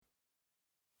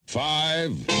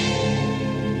5,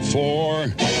 4,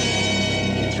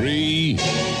 3,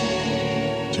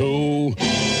 2,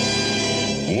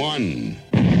 1.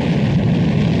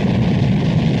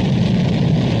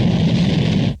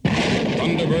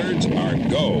 Thunderbirds are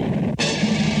go.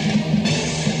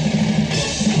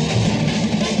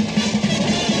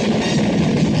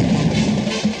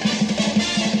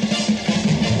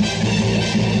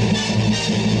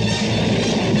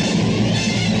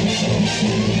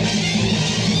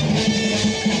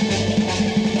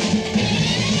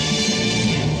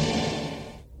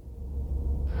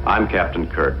 I'm Captain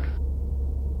Kirk.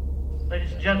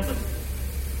 Ladies and gentlemen,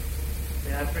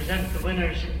 may I present the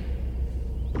winners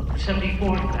of the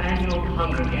 74th Annual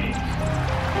Hunger Games.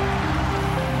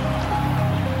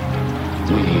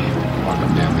 We are the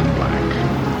men in black.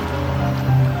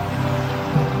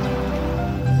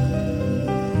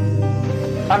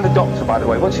 I'm the doctor, by the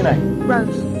way. What's your name?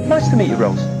 Rose. Nice to meet you,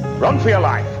 Rose. Run for your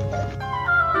life.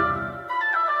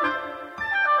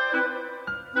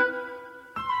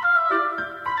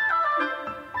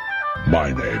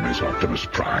 My name is Optimus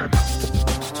Prime.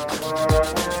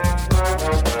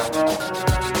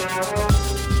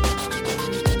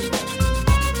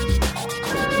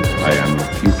 I am the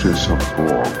Futus of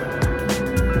Borg.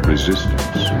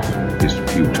 Resistance is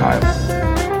futile.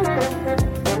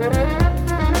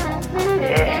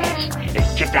 Yes, the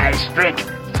Jedi strength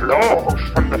flows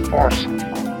from the Force,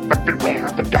 but beware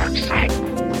of the dark side.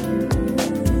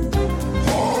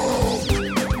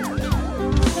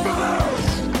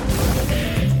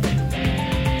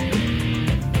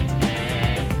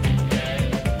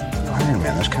 Iron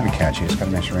Man, that's kind of catchy. It's got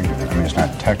a nice ring to it. I mean, it's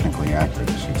not technically accurate.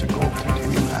 It's a gold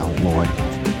titanium alloy.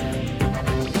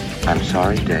 I'm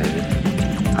sorry, Dave.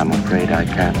 I'm afraid I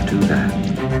can't do that.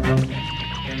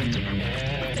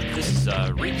 This is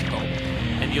Rico,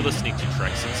 and you're listening to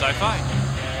Treks in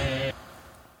Sci-Fi.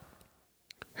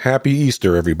 Happy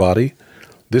Easter, everybody.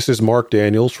 This is Mark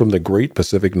Daniels from the Great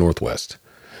Pacific Northwest,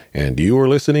 and you are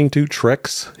listening to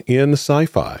Treks in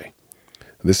Sci-Fi.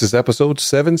 This is episode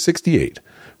 768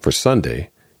 for Sunday,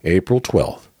 April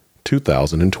 12th,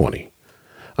 2020.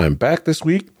 I'm back this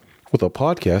week with a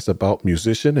podcast about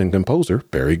musician and composer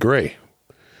Barry Gray.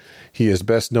 He is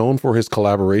best known for his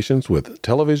collaborations with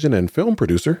television and film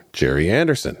producer Jerry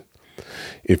Anderson.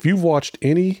 If you've watched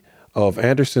any of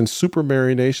Anderson's Super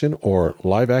Marionation or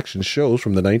live-action shows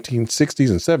from the 1960s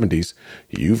and 70s,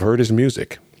 you've heard his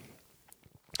music.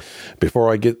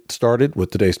 Before I get started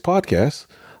with today's podcast,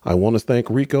 I want to thank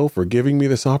Rico for giving me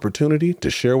this opportunity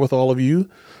to share with all of you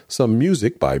some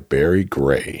music by Barry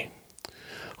Gray.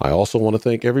 I also want to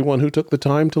thank everyone who took the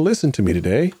time to listen to me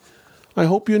today. I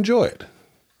hope you enjoy it.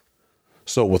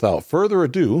 So without further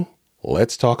ado,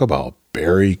 let's talk about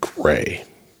Barry Gray.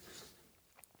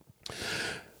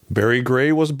 Barry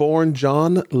Gray was born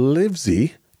John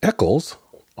Livesey Eccles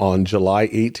on July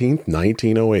 18,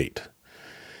 1908.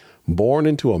 Born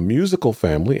into a musical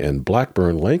family in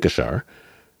Blackburn, Lancashire,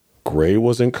 Gray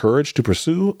was encouraged to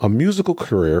pursue a musical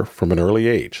career from an early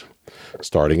age.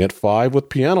 Starting at 5 with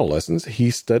piano lessons, he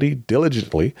studied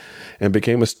diligently and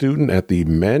became a student at the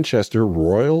Manchester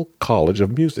Royal College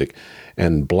of Music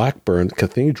and Blackburn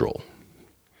Cathedral.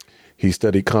 He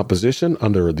studied composition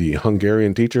under the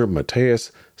Hungarian teacher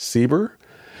Matthias Sieber.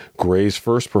 Gray's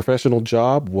first professional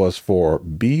job was for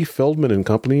B. Feldman and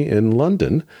Company in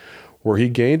London, where he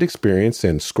gained experience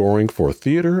in scoring for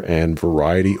theater and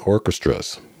variety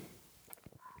orchestras.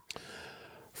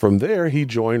 From there, he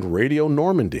joined Radio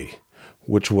Normandy,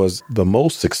 which was the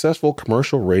most successful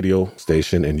commercial radio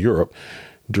station in Europe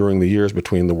during the years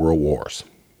between the World Wars.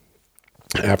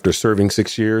 After serving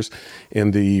 6 years in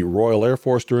the Royal Air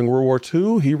Force during World War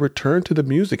II, he returned to the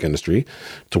music industry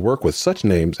to work with such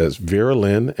names as Vera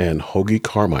Lynn and Hoagy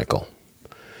Carmichael.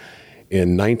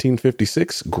 In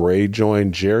 1956, Gray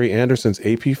joined Jerry Anderson's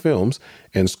AP Films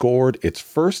and scored its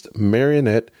first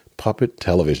marionette puppet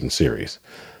television series,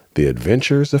 The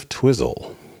Adventures of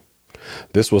Twizzle.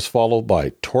 This was followed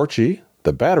by Torchy,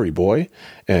 The Battery Boy,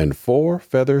 and Four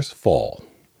Feathers Fall.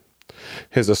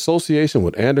 His association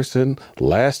with Anderson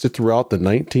lasted throughout the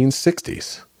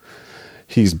 1960s.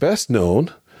 He's best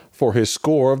known for his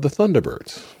score of the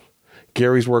Thunderbirds.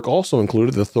 Gary's work also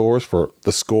included the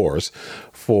scores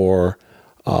for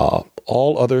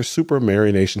all other Super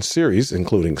Marionation series,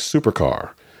 including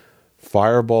Supercar,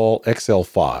 Fireball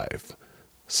XL5,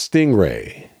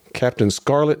 Stingray, Captain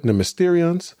Scarlet and the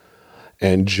Mysterions,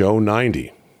 and Joe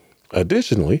 90.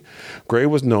 Additionally, Gray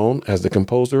was known as the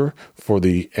composer for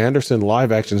the Anderson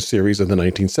live-action series of the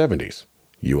 1970s,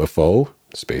 UFO,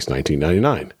 Space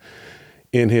 1999.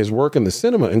 In his work in the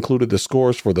cinema included the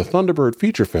scores for the Thunderbird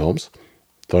feature films,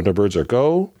 Thunderbirds Are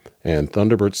Go, and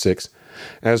Thunderbird 6,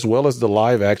 as well as the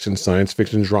live-action science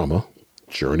fiction drama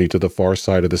Journey to the Far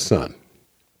Side of the Sun.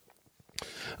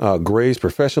 Gray's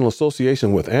professional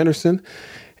association with Anderson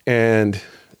and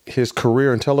his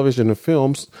career in television and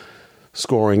films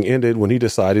scoring ended when he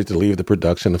decided to leave the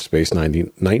production of Space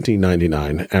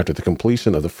 1999 after the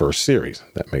completion of the first series.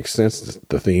 That makes sense.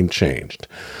 The theme changed.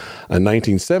 In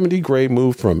 1970, Gray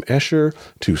moved from Esher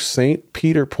to St.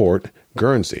 Peter Port,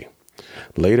 Guernsey.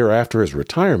 Later, after his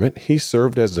retirement, he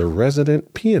served as a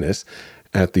resident pianist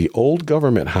at the Old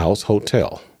Government House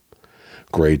Hotel.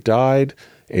 Gray died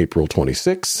April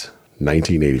 26,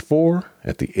 1984,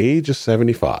 at the age of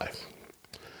 75.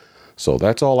 So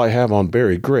that's all I have on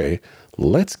Barry Gray.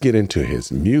 Let's get into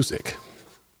his music.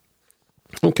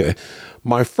 Okay,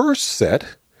 my first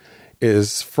set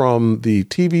is from the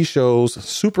TV shows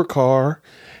Supercar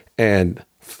and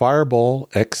Fireball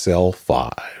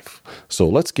XL5. So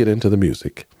let's get into the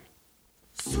music.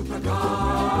 Supercar,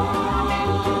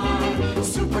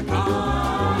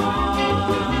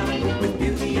 with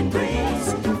beauty and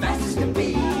grace, fast as can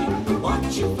be.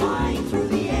 Watch you flying through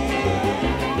the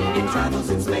air. It travels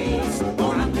in space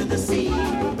or under the sea,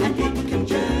 and it can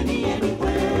journey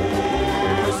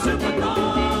anywhere.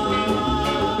 Supercar,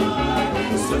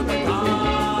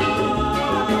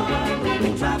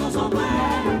 it travels on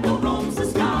land or roams the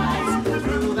skies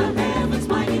through the heavens'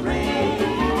 mighty rain.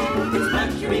 It's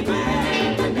Mercury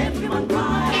bound and everyone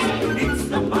cries. It's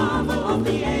the marvel of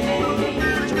the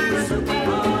age.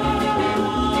 Supercar,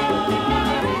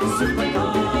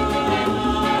 supercar,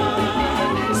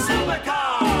 supercar.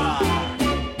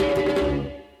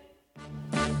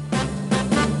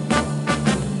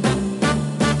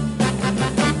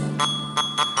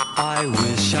 I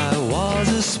wish I was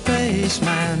a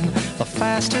spaceman, the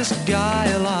fastest guy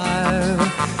alive.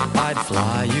 I'd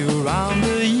fly you around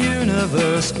the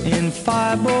universe in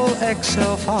Fireball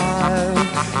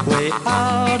XL5. Way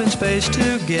out in space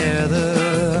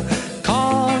together,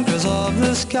 conquerors of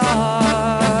the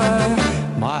sky.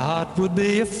 My heart would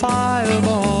be a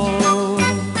fireball,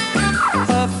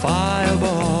 a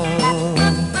fireball.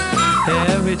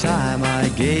 Every time I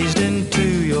gazed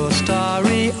into your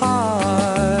starry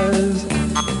eyes.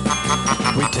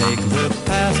 We take the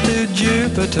path to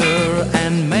Jupiter,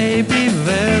 and maybe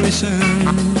very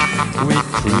soon we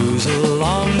cruise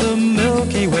along the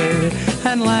Milky Way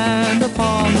and land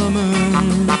upon the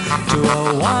moon. To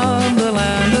a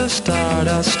wonderland of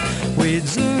stardust, we'd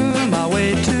zoom our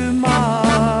way to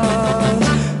Mars.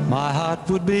 My heart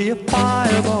would be a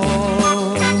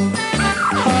fireball,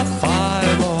 a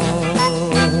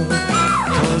fireball,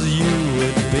 'cause you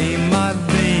would be my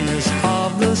Venus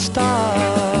of the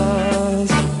stars.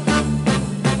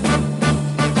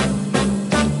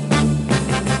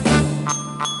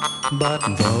 But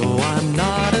though I'm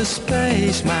not a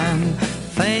spaceman,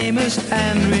 famous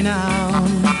and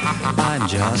renowned, I'm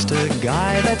just a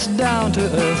guy that's down to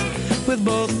earth with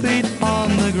both feet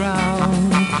on the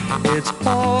ground. It's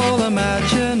all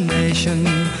imagination,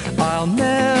 I'll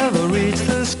never reach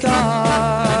the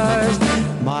skies.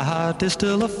 My heart is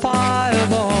still a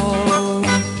fireball,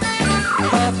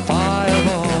 a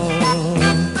fireball.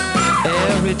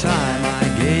 Every time I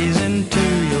gaze into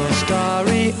your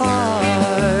starry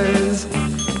eyes.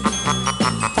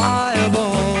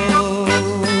 Fireball,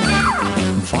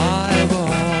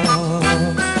 fireball.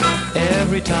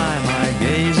 Every time I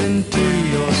gaze into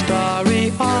your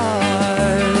starry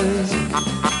eyes.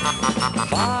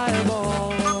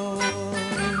 Fireball,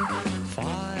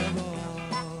 fireball.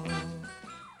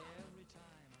 Every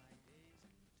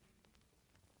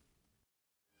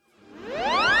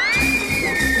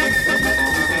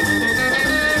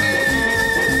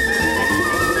time I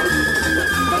gaze.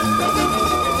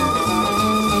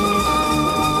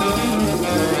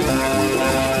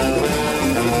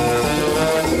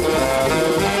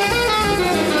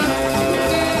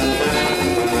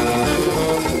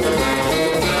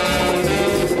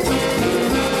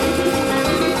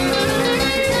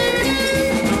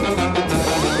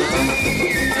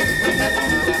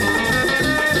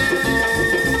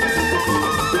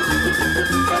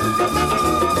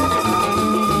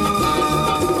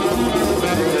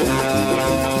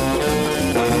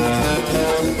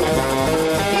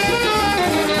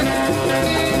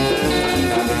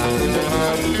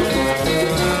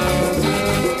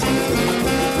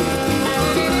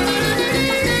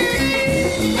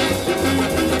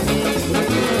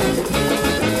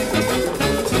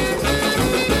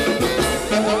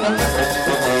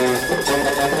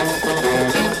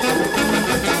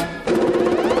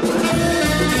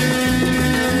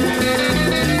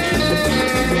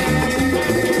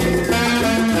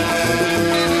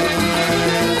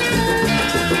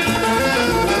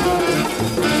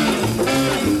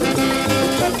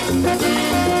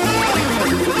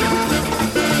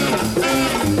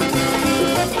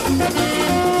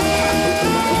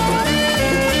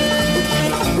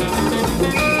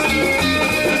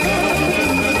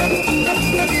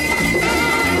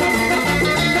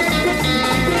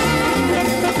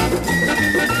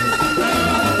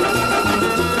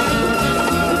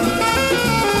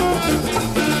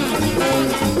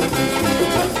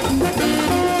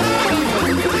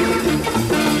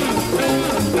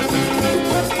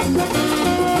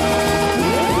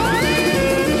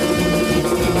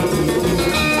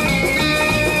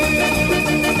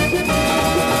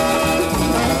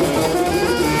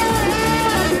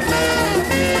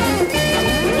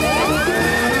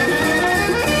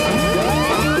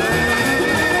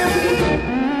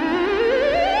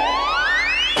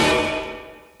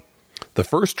 The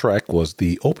first track was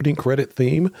the opening credit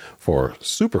theme for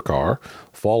Supercar,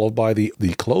 followed by the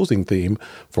closing theme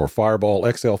for Fireball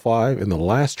XL5, and the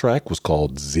last track was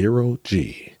called Zero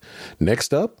G.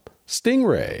 Next up,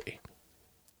 Stingray.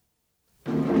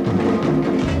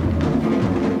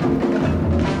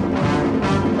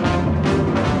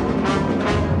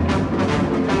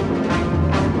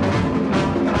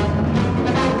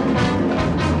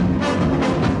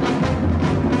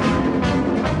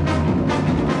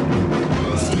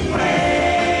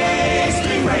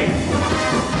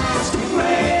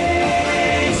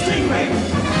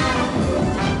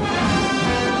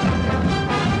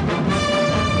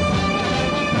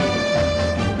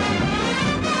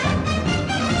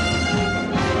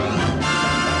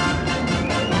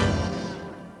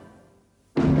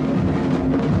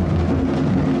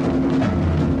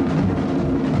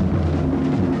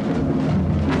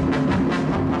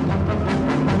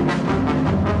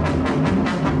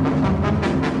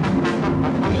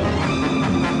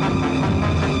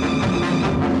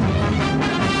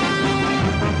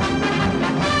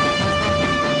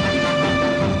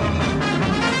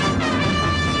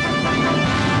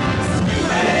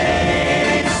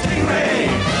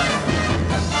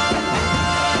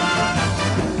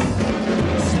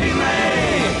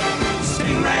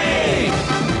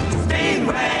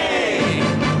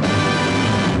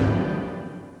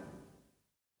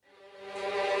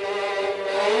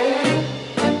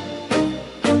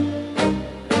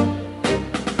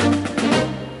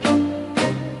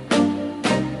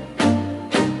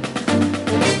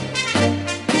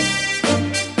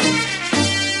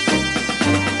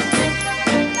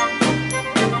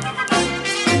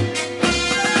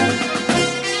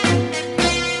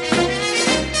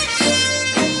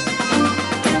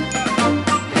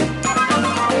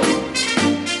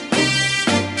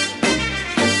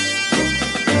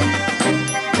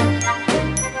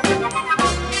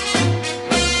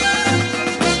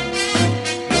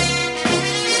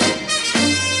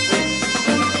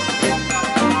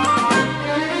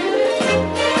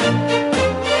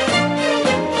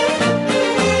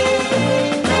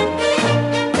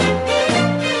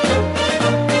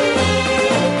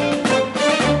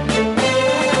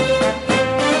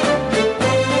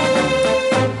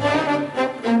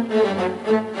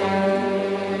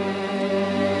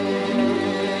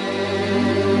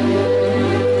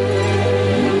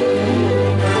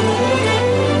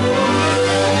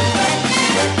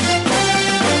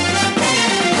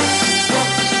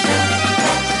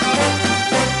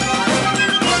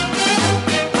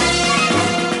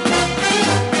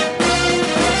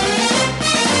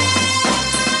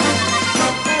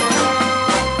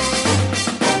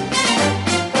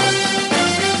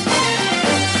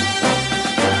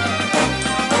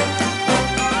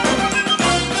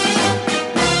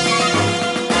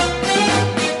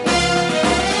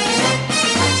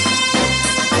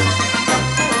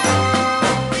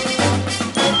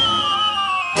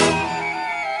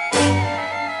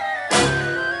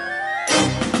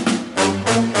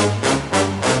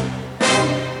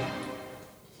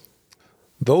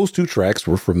 Those two tracks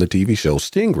were from the TV show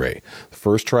Stingray. The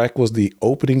first track was the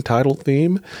opening title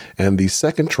theme, and the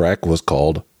second track was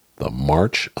called The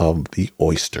March of the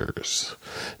Oysters.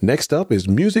 Next up is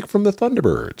music from the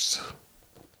Thunderbirds.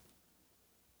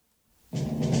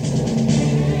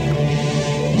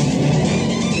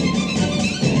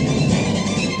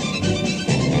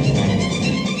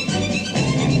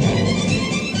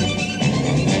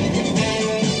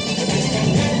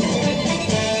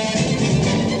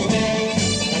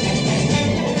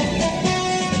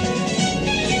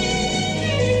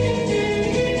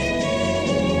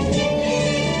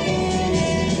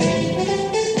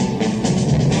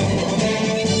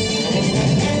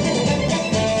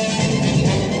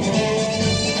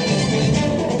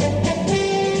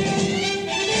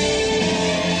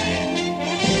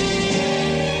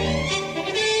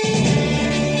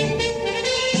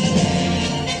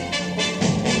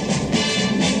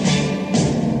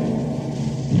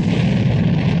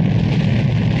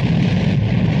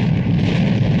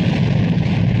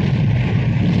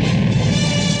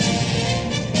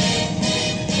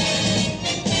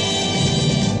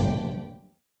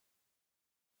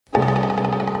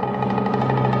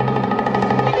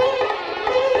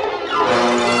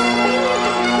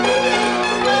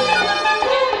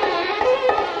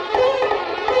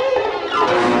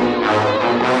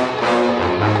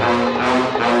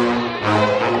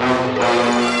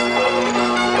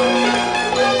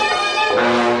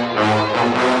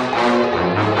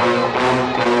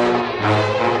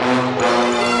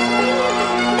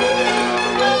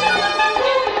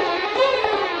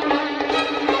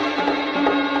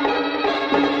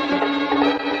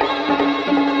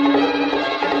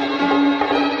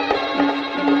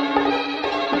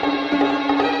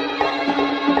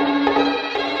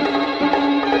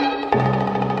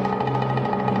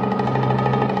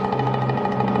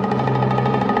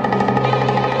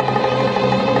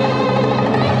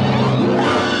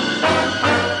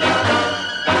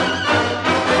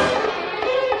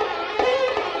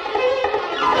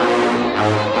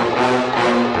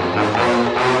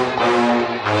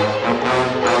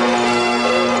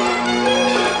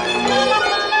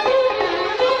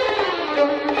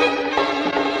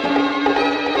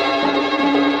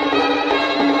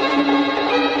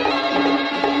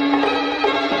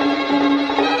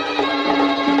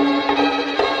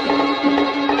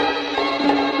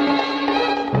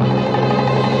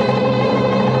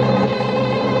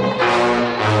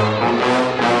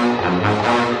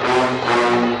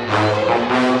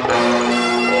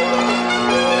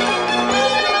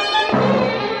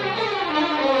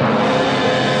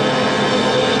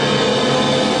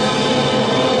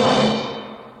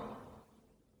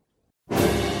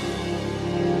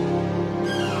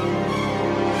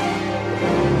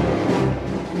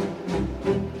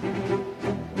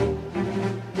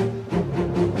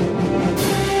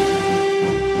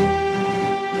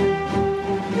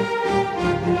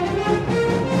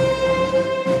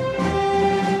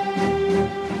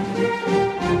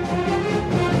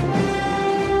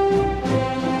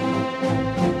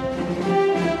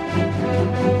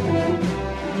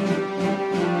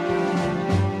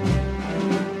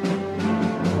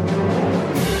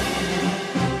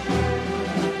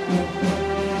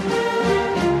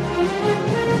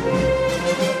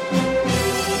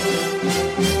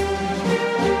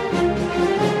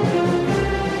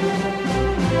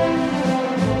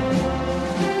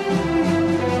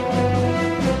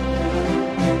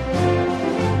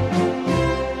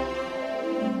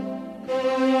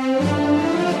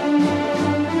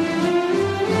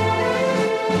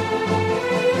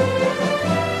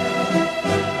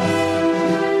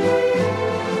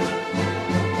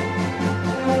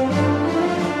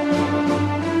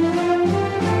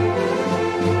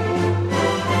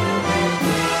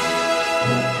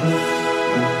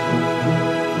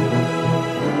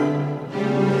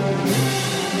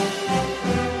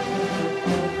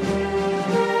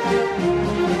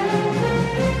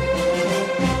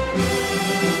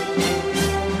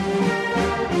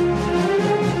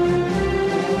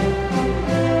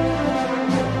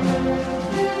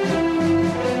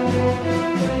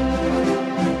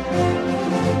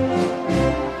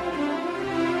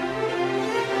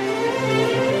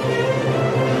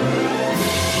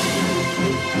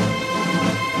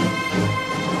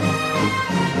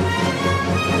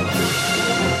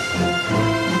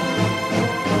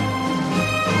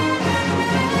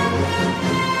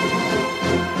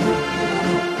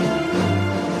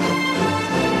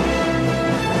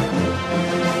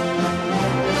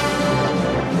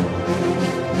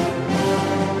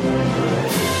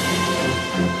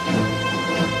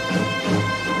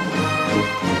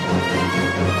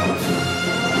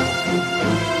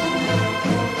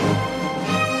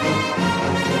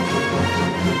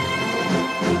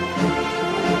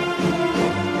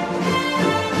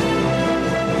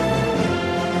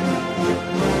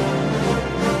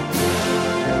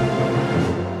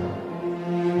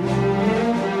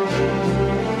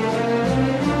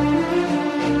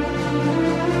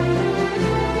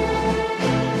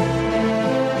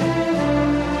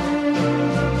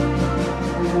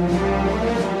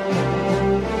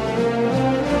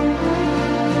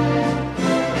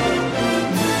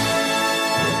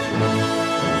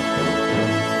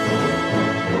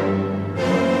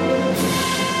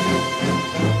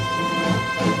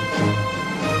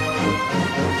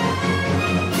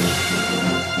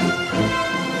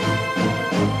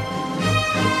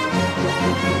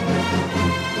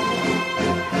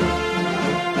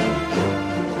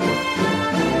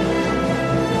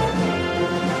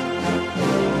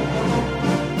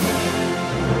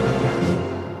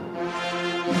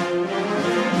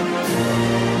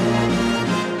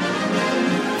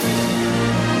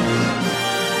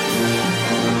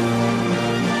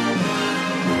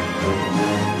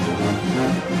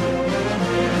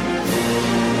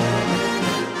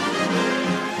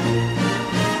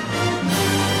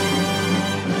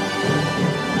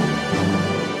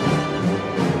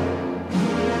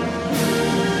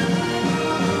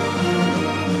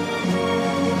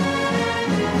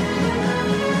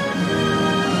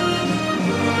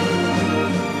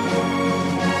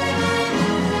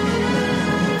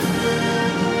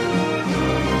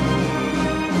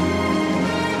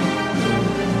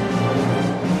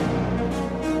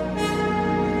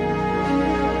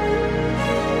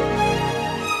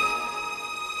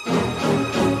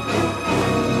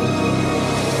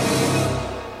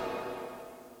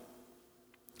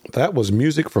 That was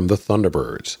music from the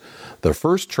Thunderbirds. The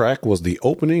first track was the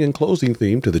opening and closing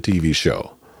theme to the TV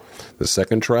show. The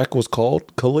second track was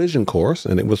called Collision Course,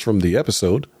 and it was from the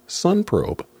episode Sun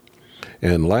Probe.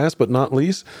 And last but not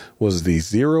least was the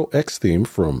Zero X theme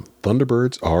from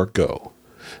Thunderbirds Are Go.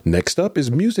 Next up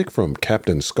is music from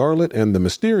Captain Scarlet and the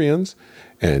Mysterians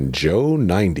and Joe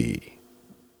 90.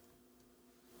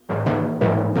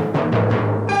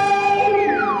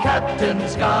 Captain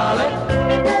Scarlet.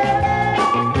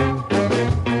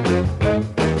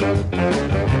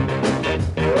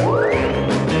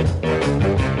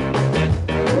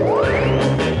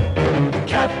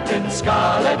 Captain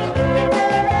Scarlet.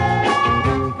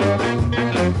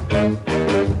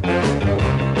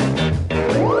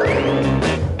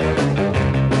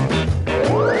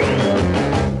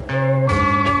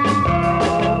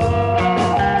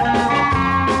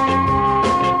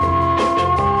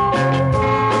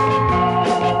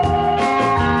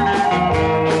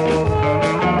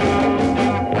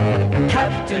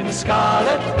 Captain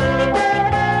Scarlet.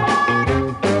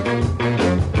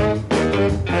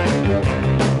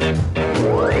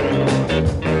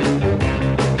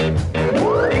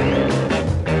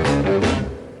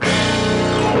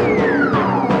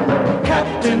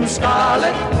 Captain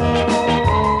Scarlet.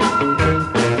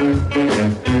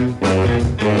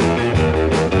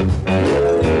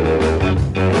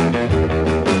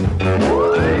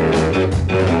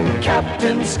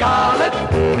 Captain Scarlet.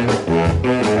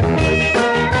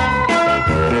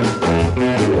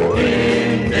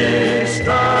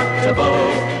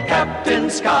 Indestructible Captain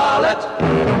Scarlet.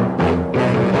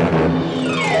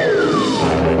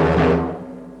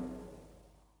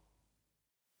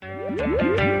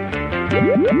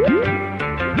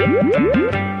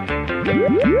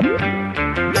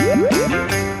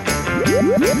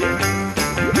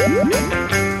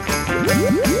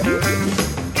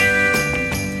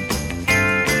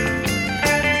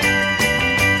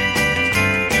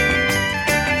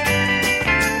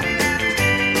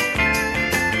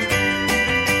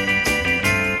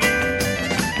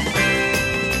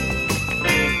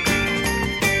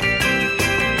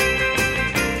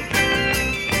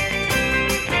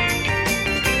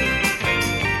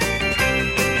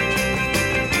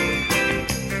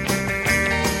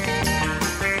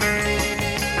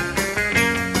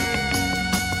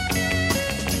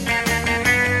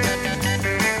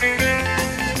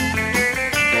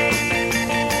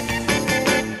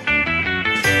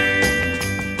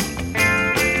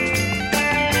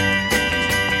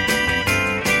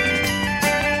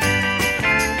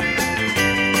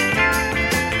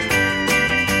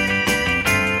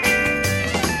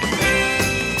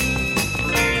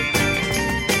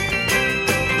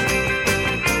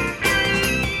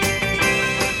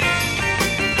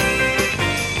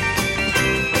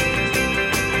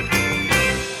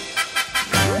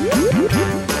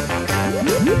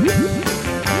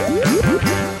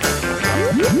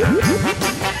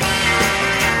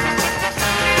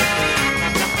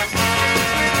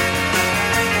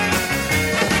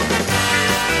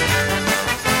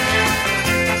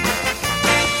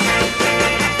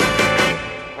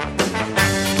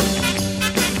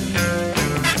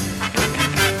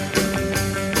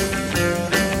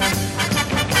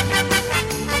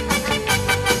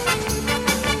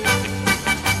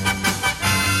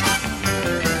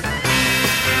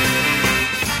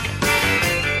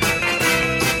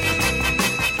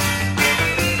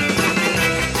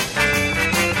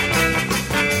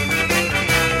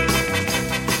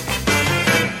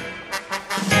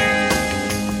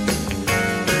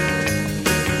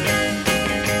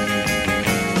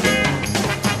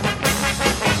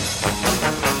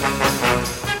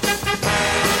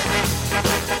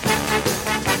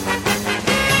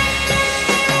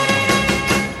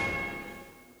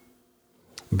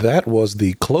 That was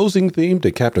the closing theme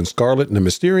to Captain Scarlet and the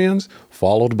Mysterians,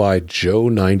 followed by Joe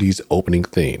 90's opening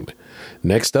theme.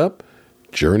 Next up,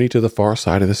 Journey to the Far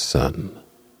Side of the Sun.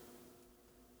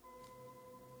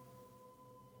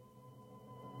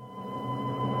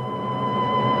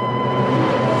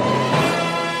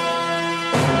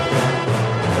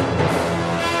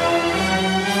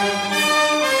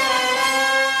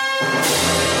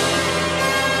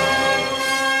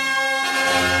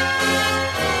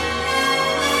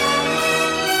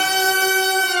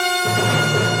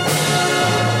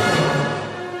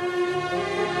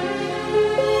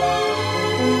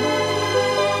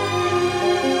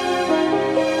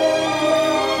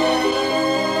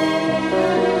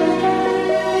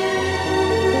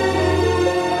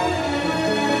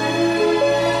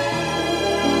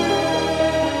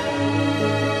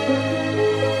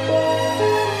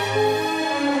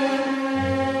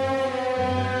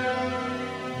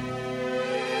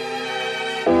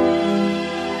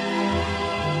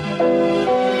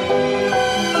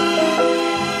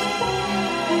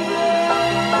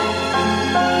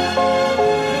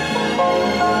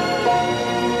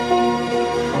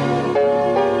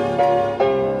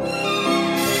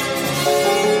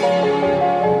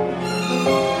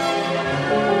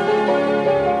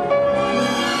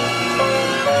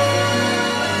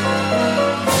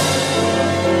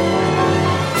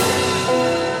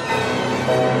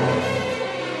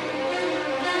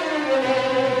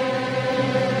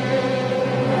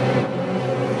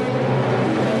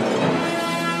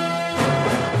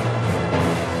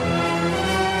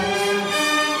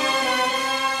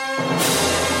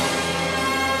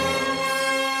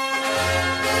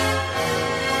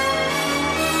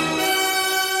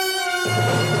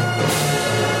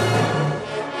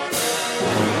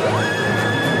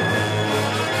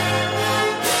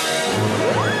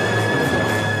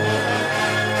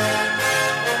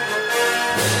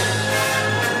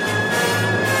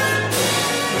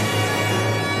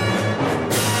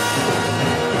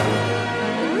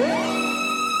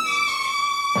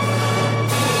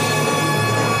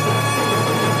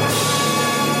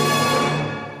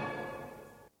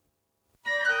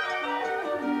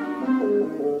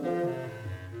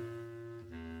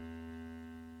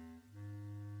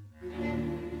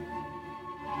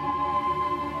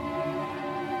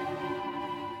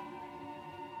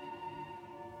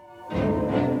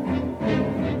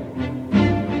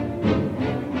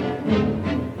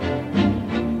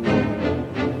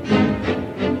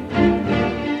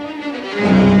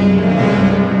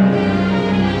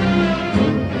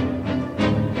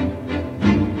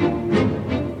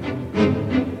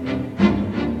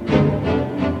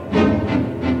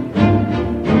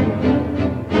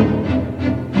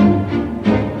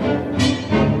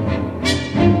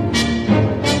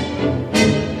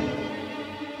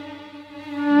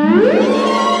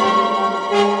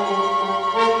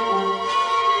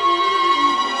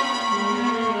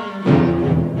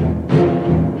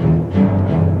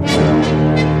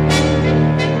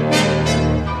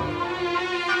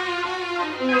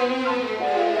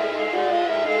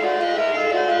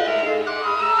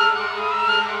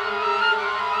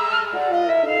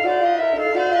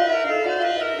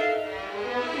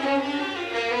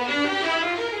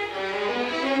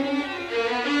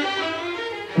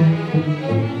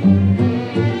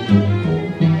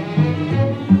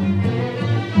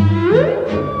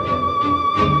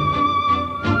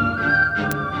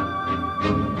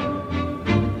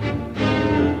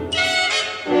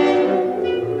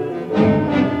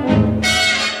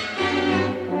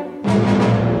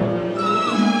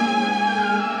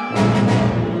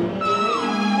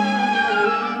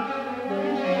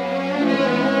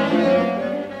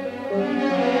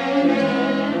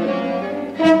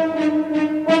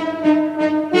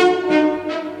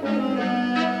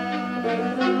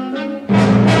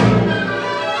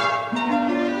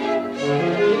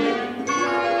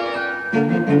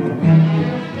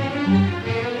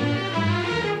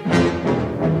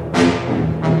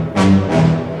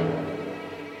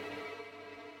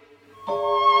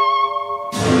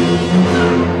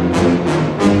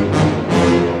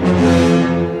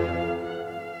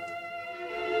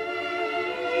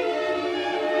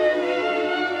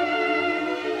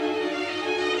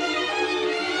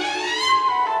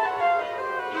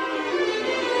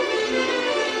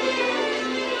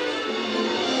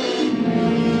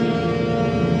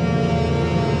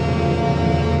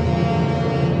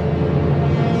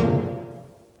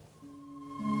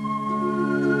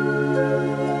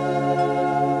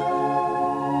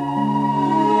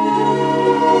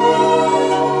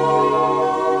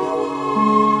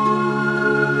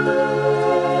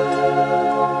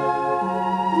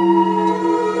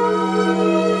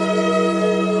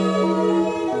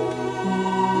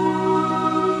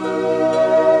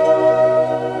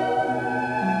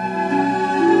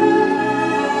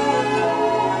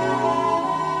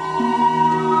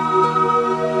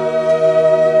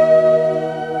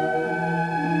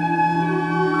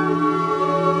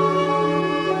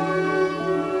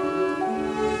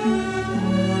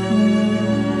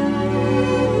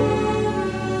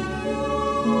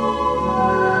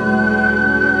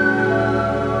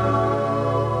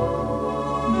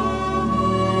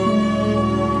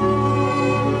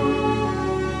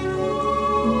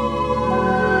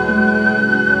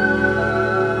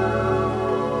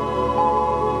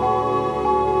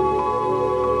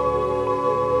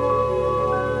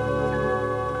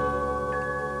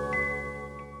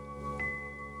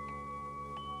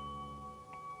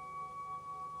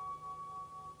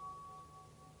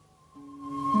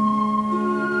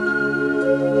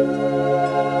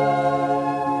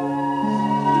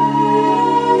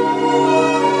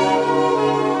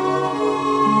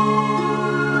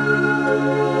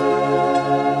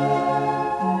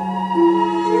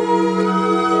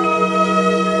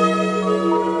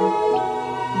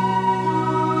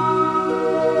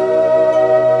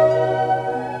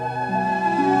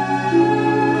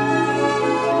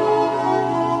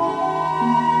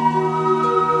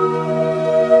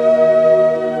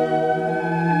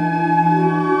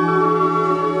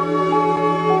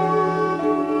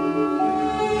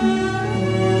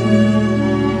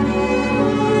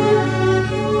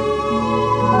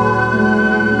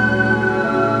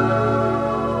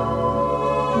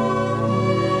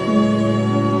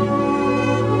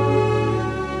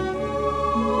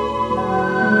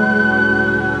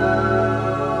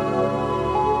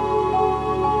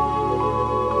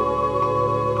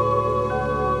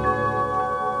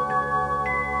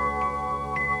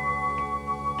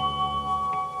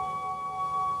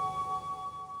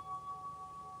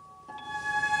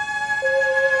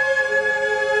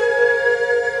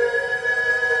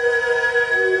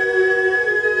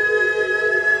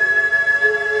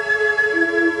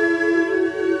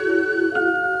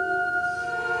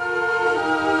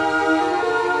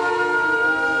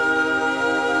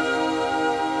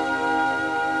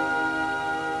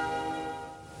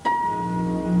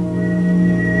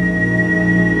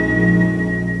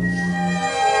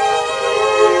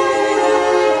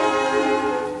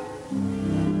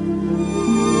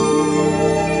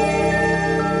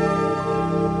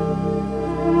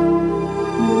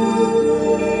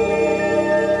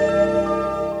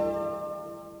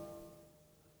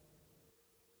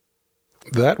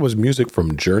 That was music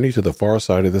from Journey to the Far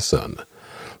Side of the Sun.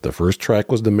 The first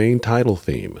track was the main title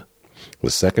theme.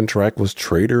 The second track was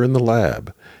Traitor in the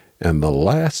Lab. And the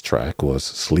last track was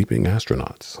Sleeping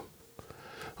Astronauts.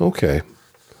 Okay,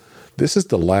 this is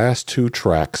the last two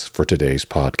tracks for today's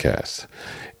podcast.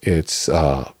 It's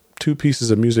two pieces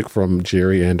of music from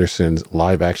Jerry Anderson's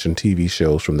live-action TV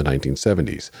shows from the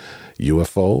 1970s,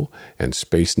 UFO and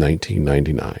Space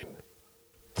 1999.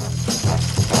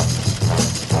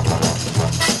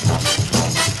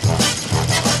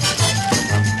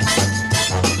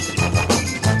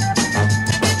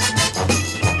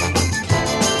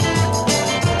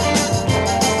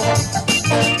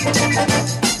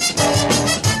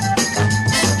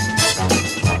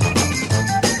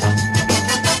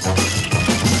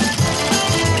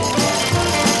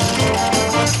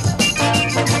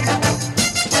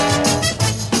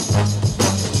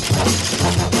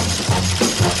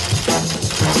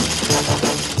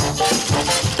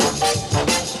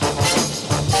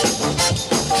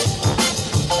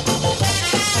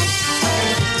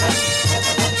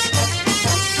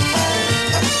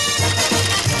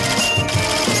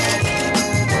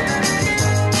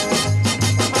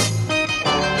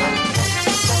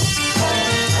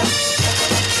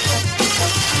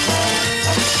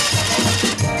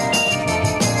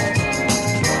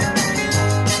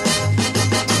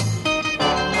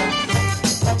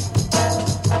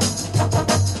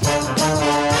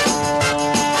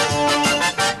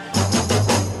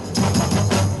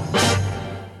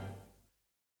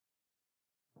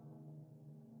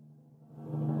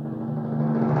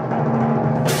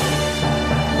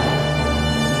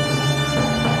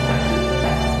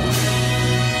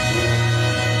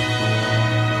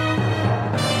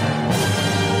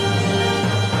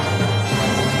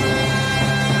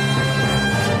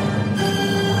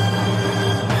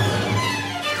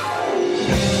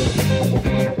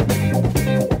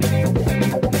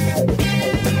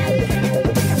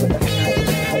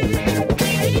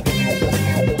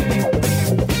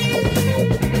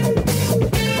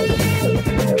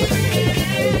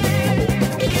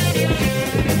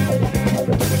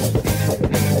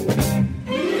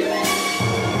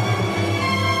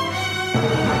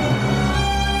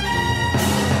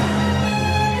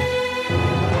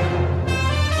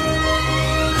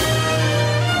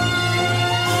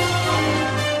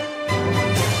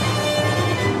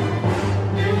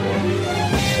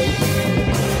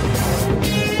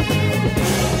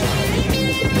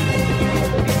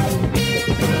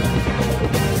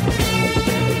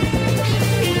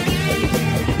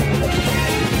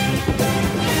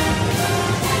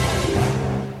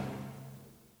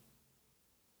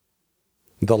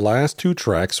 The last two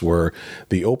tracks were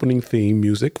the opening theme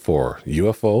music for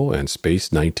UFO and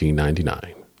Space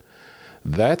 1999.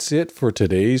 That's it for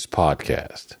today's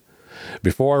podcast.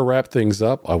 Before I wrap things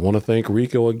up, I want to thank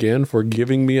Rico again for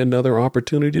giving me another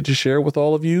opportunity to share with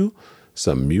all of you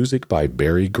some music by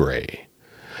Barry Gray.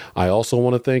 I also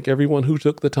want to thank everyone who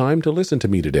took the time to listen to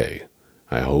me today.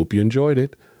 I hope you enjoyed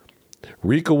it.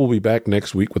 Rico will be back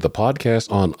next week with a podcast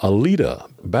on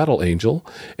Alita, Battle Angel,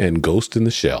 and Ghost in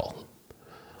the Shell.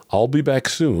 I'll be back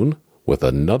soon with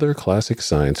another classic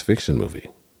science fiction movie.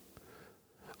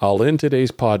 I'll end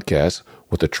today's podcast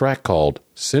with a track called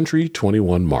Century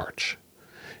 21 March.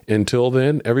 Until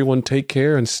then, everyone take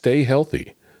care and stay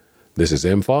healthy. This is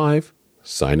M5,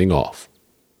 signing off.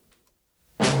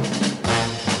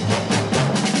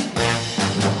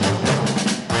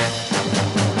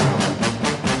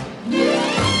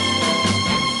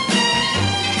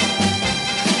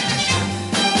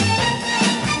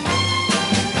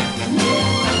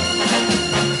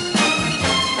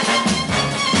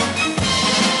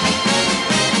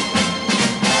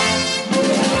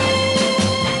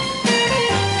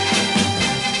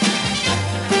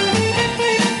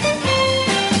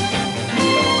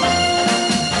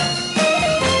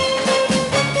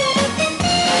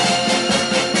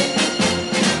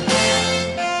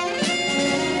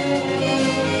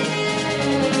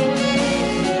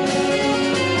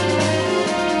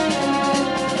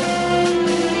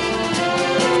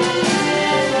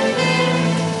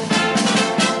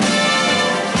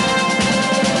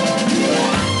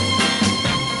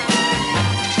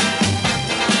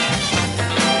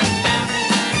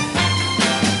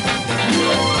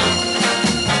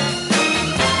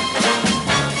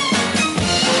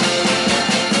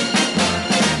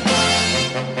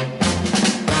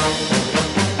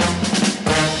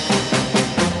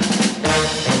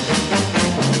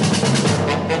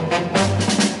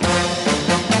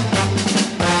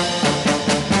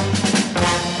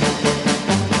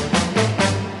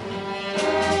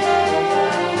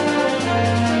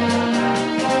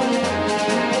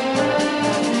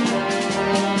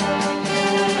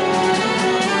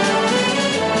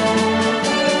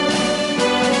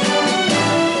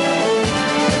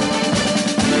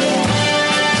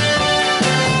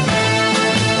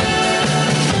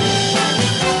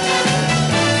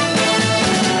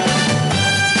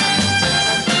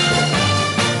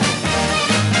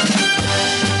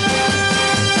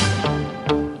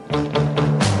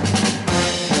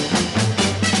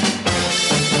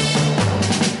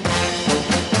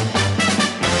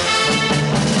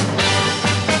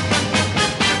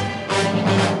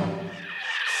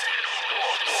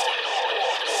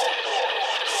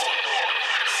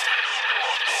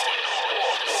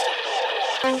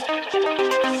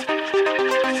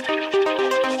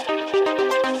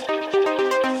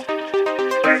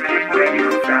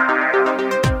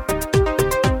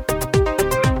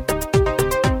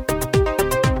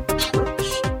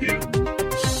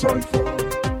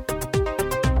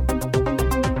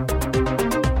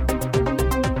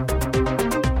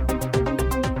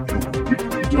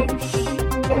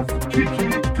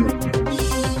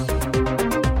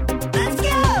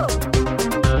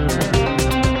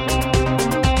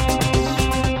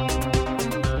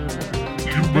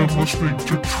 Listening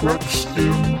to Treks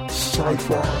in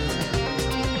Sci-Fi.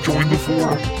 Join the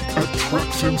forum at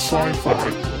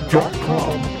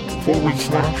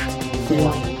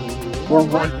treksinsci-fi.com/forum or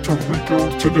write to Rico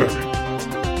today.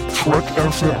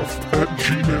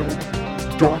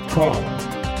 treksf@gmail.com.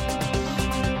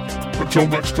 Until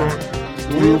next time,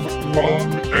 live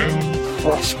long and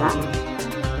prosper.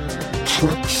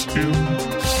 Treks in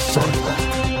Sci-Fi.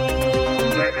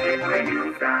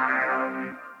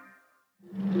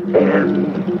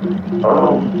 End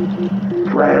of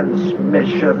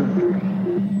transmission.